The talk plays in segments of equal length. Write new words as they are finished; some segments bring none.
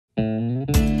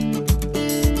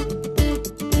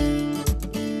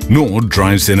NORD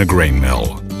drives in a grain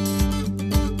mill.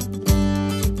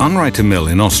 Arnreiter Mill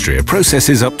in Austria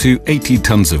processes up to 80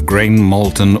 tons of grain,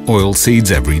 malt and oil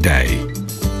seeds every day.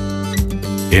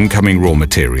 Incoming raw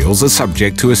materials are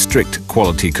subject to a strict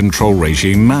quality control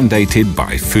regime mandated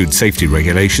by food safety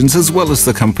regulations as well as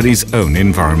the company's own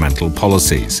environmental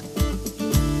policies.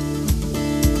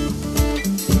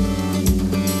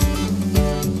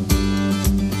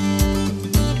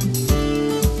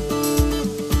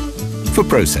 For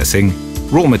processing,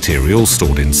 raw materials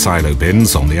stored in silo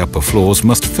bins on the upper floors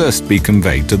must first be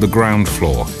conveyed to the ground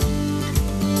floor.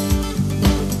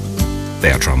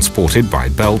 They are transported by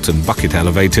belt and bucket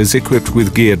elevators equipped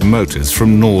with geared motors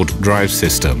from NORD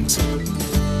DRIVESYSTEMS.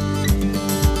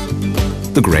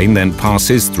 The grain then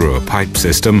passes through a pipe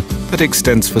system that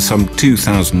extends for some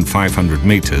 2,500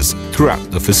 meters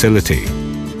throughout the facility.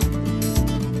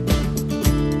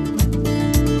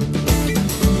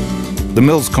 The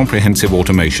mill's comprehensive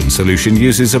automation solution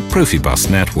uses a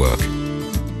Profibus network.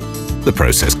 The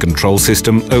process control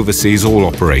system oversees all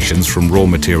operations from raw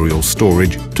material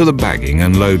storage to the bagging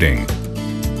and loading.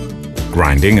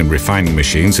 Grinding and refining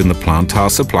machines in the plant are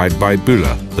supplied by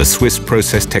Bühler, the Swiss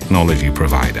process technology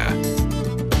provider.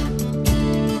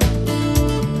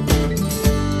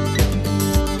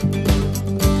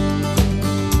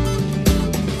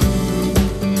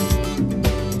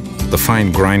 The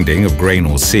fine grinding of grain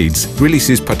or seeds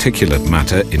releases particulate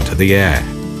matter into the air.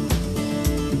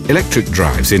 Electric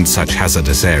drives in such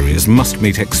hazardous areas must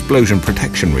meet explosion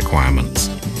protection requirements.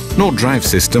 NORD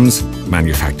DRIVESYSTEMS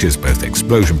manufactures both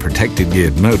explosion-protected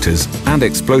geared motors and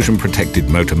explosion-protected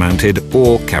motor-mounted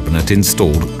or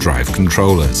cabinet-installed drive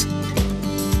controllers.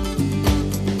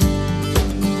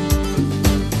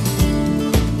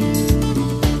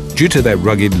 Due to their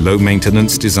rugged,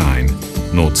 low-maintenance design,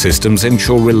 NORD systems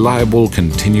ensure reliable,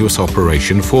 continuous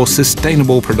operation for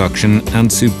sustainable production and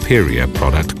superior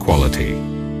product quality.